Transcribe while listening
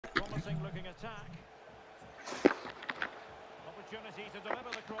looking attack. Opportunity to deliver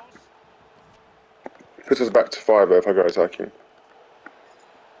the cross. Puts us back to 5 though if I go attacking.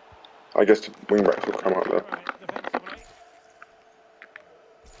 I guess the wing backs will come out there. Defensively.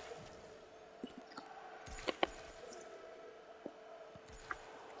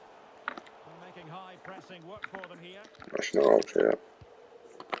 Making high pressing work for them here. Actually, no, yeah.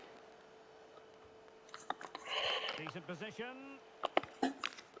 Decent position.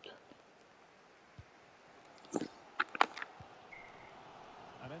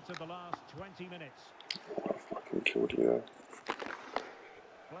 And into the last 20 minutes. Oh, I fucking killed you there.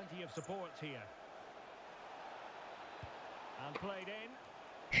 Plenty of support here. And played in.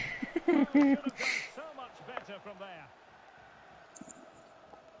 Should have done so much better from there.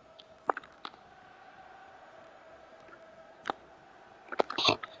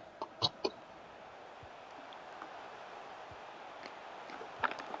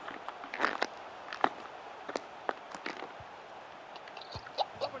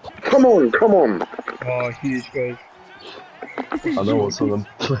 Come on, come on! Oh, huge goal. I know what's on them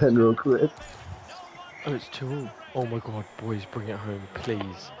playing real quick. Oh, it's 2-2. Oh my god, boys, bring it home,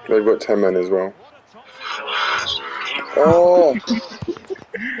 please. They've got 10 men as well. Oh!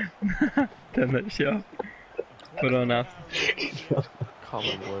 Damn it, shot. Put on us. Come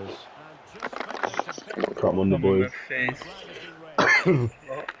on, boys. Come on, the boys. Face.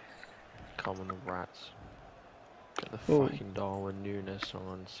 Come on, the rats. Get the Oh. fucking Darwin Núñez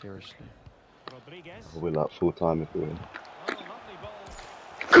on, seriously. We're like full time if we win.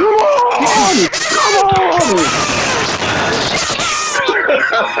 Come on! Come on!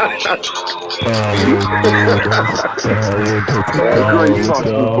 Great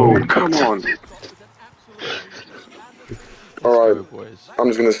fucking ball, come on! Alright, Boys. I'm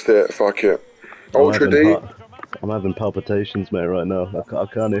just gonna sit, fuck it. Ultra D? I'm having palpitations, mate, right now. I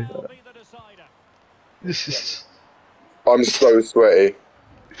can't. I'm so sweaty.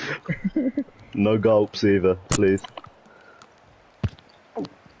 No gulps either, please.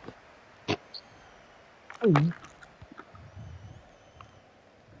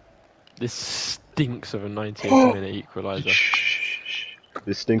 This stinks of a 19th minute equaliser.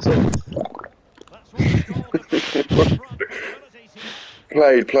 This stinks of.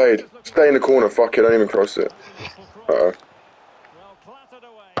 Played. Stay in the corner, fuck it, don't even cross it. Uh-oh.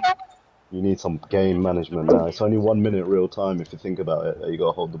 You need some game management now. It's only 1 minute real time if you think about it. You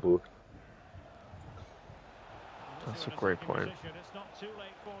gotta hold the ball. That's a great point.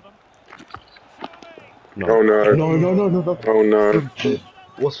 No. Oh no. No. Oh no.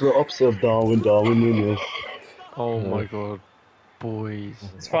 What's the opposite of Darwin Núñez? Oh my god, boys.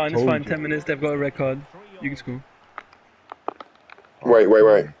 It's fine, it's fine. 10 minutes, they've got a red card. You can score. Wait.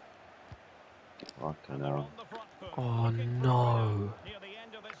 Fucking hell. Oh no.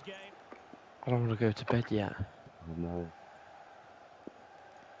 I don't want to go to bed yet. Oh no.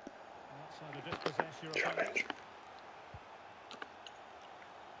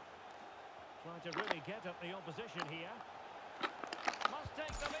 Trying to really get at the opposition here. Must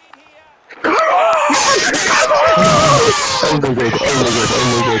take the lead here.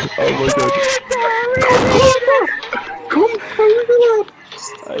 Oh my god.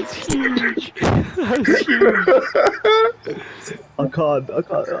 That's huge. That's huge. I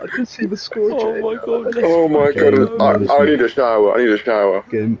can see the score. Oh my god. Oh my god, I need a shower.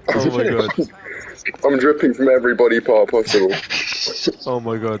 Game. Oh my god. I'm dripping from every body part possible. Oh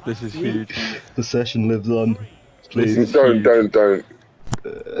my god, this is huge. The session lives on. Please. Don't.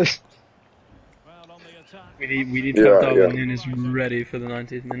 We need to have Darwin Núñez ready for the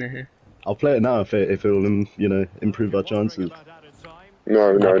 90th minute here. I'll play it now if it will, improve our chances.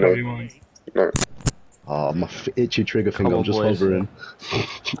 No. Probably won't. No. Ah, my itchy trigger Come finger. on, I'm just boys. hovering.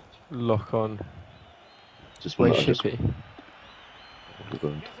 Lock on. Just Where's wanna- Shippy?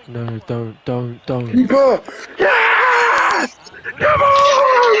 Good. No, don't. Keeper! Yes! Come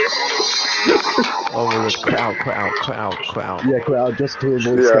on! Oh my god, quit out. Yeah, quit out just to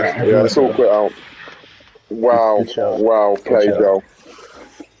avoid Yeah, it's all quit out. Wow, Good shout. play, shout. Joe.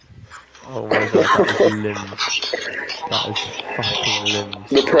 Oh my god, that is limbs. That is fucking limbs.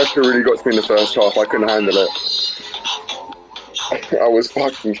 The pressure really got to me in the first half, I couldn't handle it. I was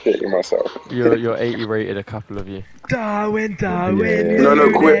fucking shitting myself. You're 80 rated, a couple of you. Darwin. Yeah.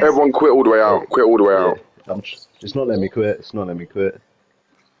 No, quit, everyone quit all the way out. Quit all the way out. It's not letting me quit.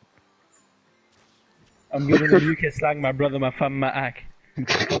 I'm giving the UK slang my brother, my fam, my ack.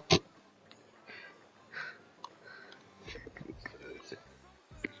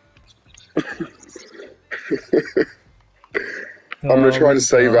 I'm gonna try to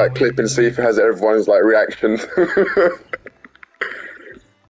save that clip and see if it has everyone's like reaction.